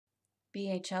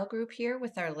BHL Group here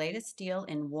with our latest deal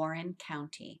in Warren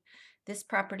County. This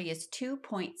property is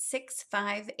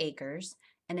 2.65 acres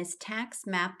and is tax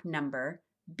map number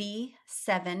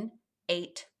B781.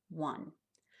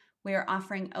 We are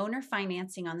offering owner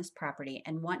financing on this property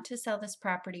and want to sell this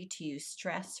property to you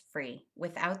stress-free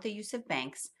without the use of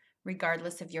banks,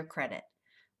 regardless of your credit.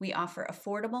 We offer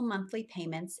affordable monthly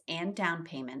payments and down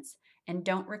payments and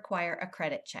don't require a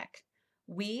credit check.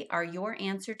 We are your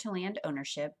answer to land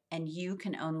ownership, and you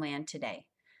can own land today.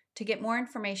 To get more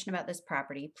information about this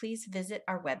property, please visit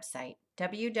our website,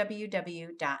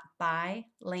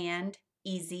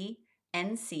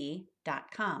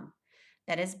 www.buylandeasync.com.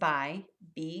 That is buy,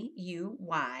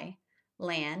 B-U-Y,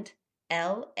 land,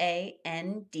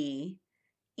 L-A-N-D,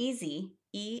 easy,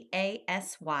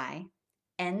 E-A-S-Y,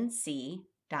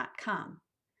 N-C.com.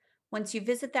 Once you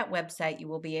visit that website, you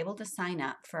will be able to sign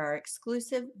up for our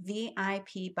exclusive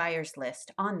VIP buyers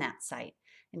list on that site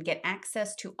and get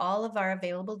access to all of our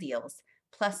available deals,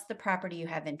 plus the property you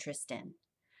have interest in.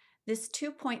 This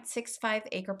 2.65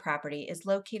 acre property is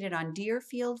located on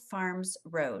Deerfield Farms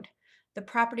Road. The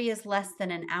property is less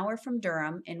than an hour from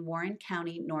Durham in Warren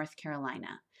County, North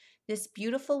Carolina. This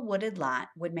beautiful wooded lot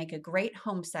would make a great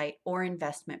home site or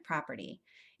investment property.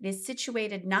 It is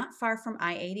situated not far from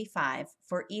I-85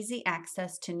 for easy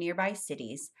access to nearby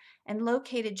cities and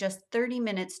located just 30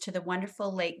 minutes to the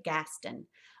wonderful Lake Gaston,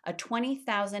 a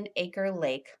 20,000-acre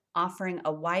lake offering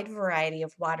a wide variety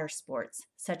of water sports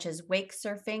such as wake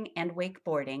surfing and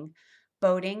wakeboarding,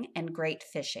 boating, and great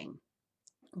fishing.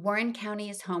 Warren County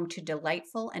is home to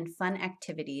delightful and fun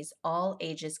activities all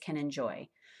ages can enjoy.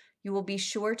 You will be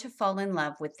sure to fall in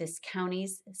love with this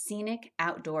county's scenic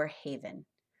outdoor haven.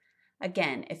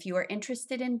 Again, if you are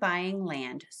interested in buying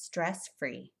land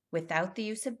stress-free without the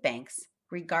use of banks,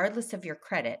 regardless of your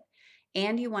credit,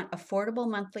 and you want affordable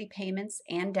monthly payments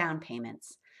and down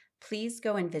payments, please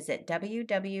go and visit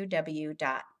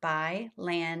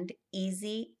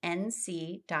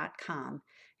www.buylandeasync.com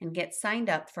and get signed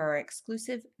up for our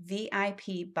exclusive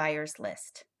VIP buyers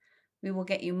list. We will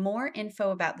get you more info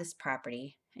about this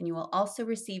property, and you will also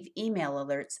receive email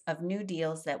alerts of new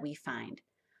deals that we find.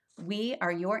 We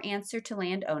are your answer to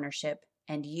land ownership,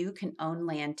 and you can own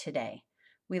land today.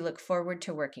 We look forward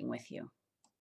to working with you.